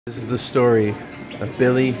This is the story of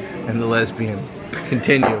Billy and the lesbian.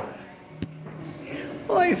 Continue.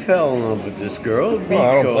 Well, I fell in love with this girl because...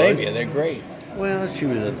 Oh, I don't blame you. They're great. Well, she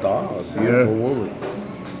was a doll, a beautiful woman.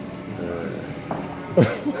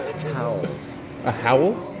 Howell. A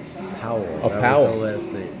howl? Powell. A That Powell. was her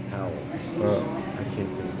last name, Powell. I can't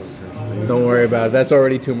think of her first name. Don't worry about it. That's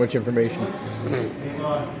already too much information.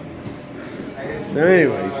 So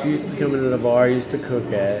anyway, she used to come into the bar I used to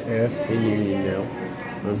cook at in Uniondale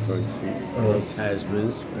on Front Street.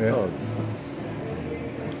 Tasman's. Yeah. Oh.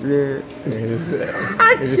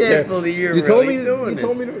 I can't believe you're really doing it. You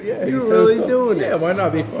told me to, yeah. You're really doing it. Yeah, why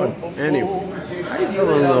not be fun? Anyway, I fell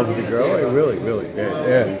in love with the girl. I really did.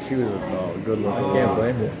 Yeah. I mean, she was a good looking. I can't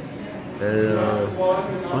blame you. And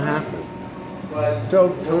what happened? So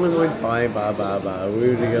time went by. We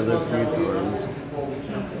were together a few times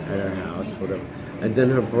at her house, whatever. And then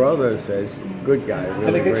her brother says, "Good guy, really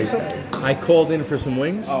Can I get great you some? guy." I called in for some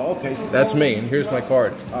wings. Oh, okay. That's me, and here's my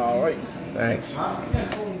card. All right. Thanks.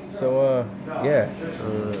 So, yeah.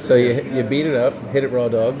 So you beat it up, hit it raw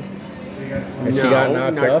dog, and she got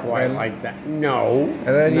knocked not up. quite And, like that. No. and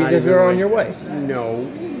then you Not just even were on like your way. No,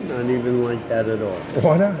 not even like that at all.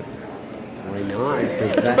 Why not? Why not?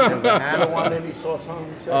 Because that never happened. don't want any sauce on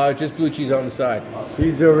him. Just blue cheese on the side.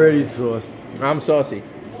 He's already sauced. I'm saucy.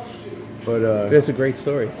 But That's a great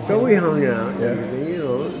story. so we hung out, and Yeah.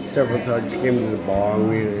 everything, several times. She came to the bar, and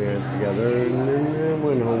we ran together, and then I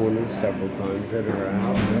went home with her several times at her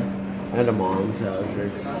house, at her mom's house.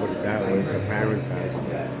 Let's put it that way, it's her parents' house.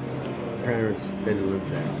 Her parents didn't live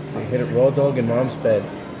there. I hit it raw dog in mom's bed.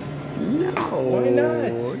 No. Why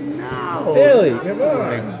not? No. Billy, come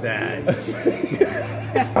on. Like that.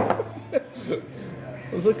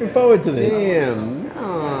 I was looking forward to this. Damn. No,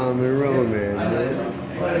 I'm a real man.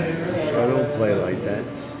 I don't play like that.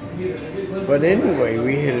 But anyway,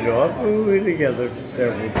 we hit it off. We were together for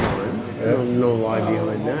several times. No lie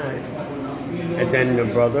behind that. And then the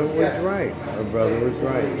brother was right. Her brother was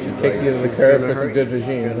right. She's Kicked you to the curb for some good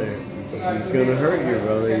regime. She's gonna hurt you,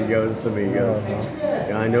 brother. He goes to me. He goes,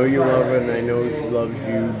 "Yeah, I know you love her, and I know she loves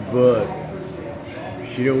you, but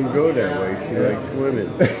she don't go that way. She likes women."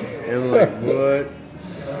 And I'm like, what?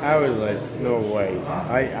 I was like, no way.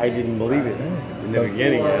 I didn't believe it in the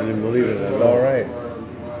beginning. I didn't believe it at It's all. all right.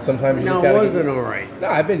 Sometimes you No, just it gotta wasn't all right. No,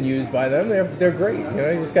 I've been used by them. They're great.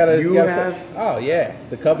 You just gotta. You gotta have? Oh yeah,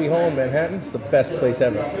 the Cubby Hole in Manhattan's the best place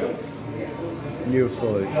ever. You're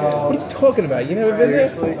full of shit. What are you talking about? You never been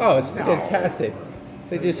Seriously? there? Oh, it's No. fantastic.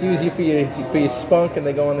 They just use you for your spunk, and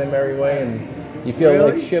they go on their merry way, and you feel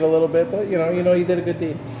Really? like shit a little bit, but you know you did a good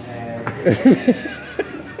deed.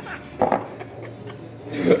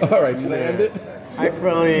 All right, should I end it? I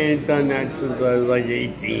probably ain't done that since I was like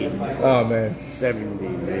 18, Oh man.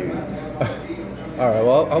 17 maybe. All right,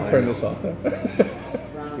 well I'll turn this off then.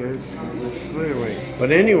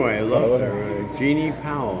 But anyway, I loved her. Jeannie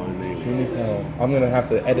Powell, her name. Jeannie Powell. I'm gonna have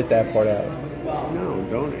to edit that part out. No,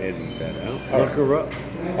 don't edit that out. All Look right. her up.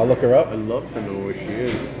 I'll look her up. I'd love to know where she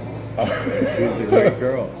is. She's a great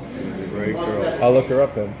girl. She's a great girl. I'll look her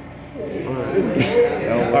up then. All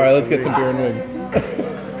right, All right, let's get some beer and wings.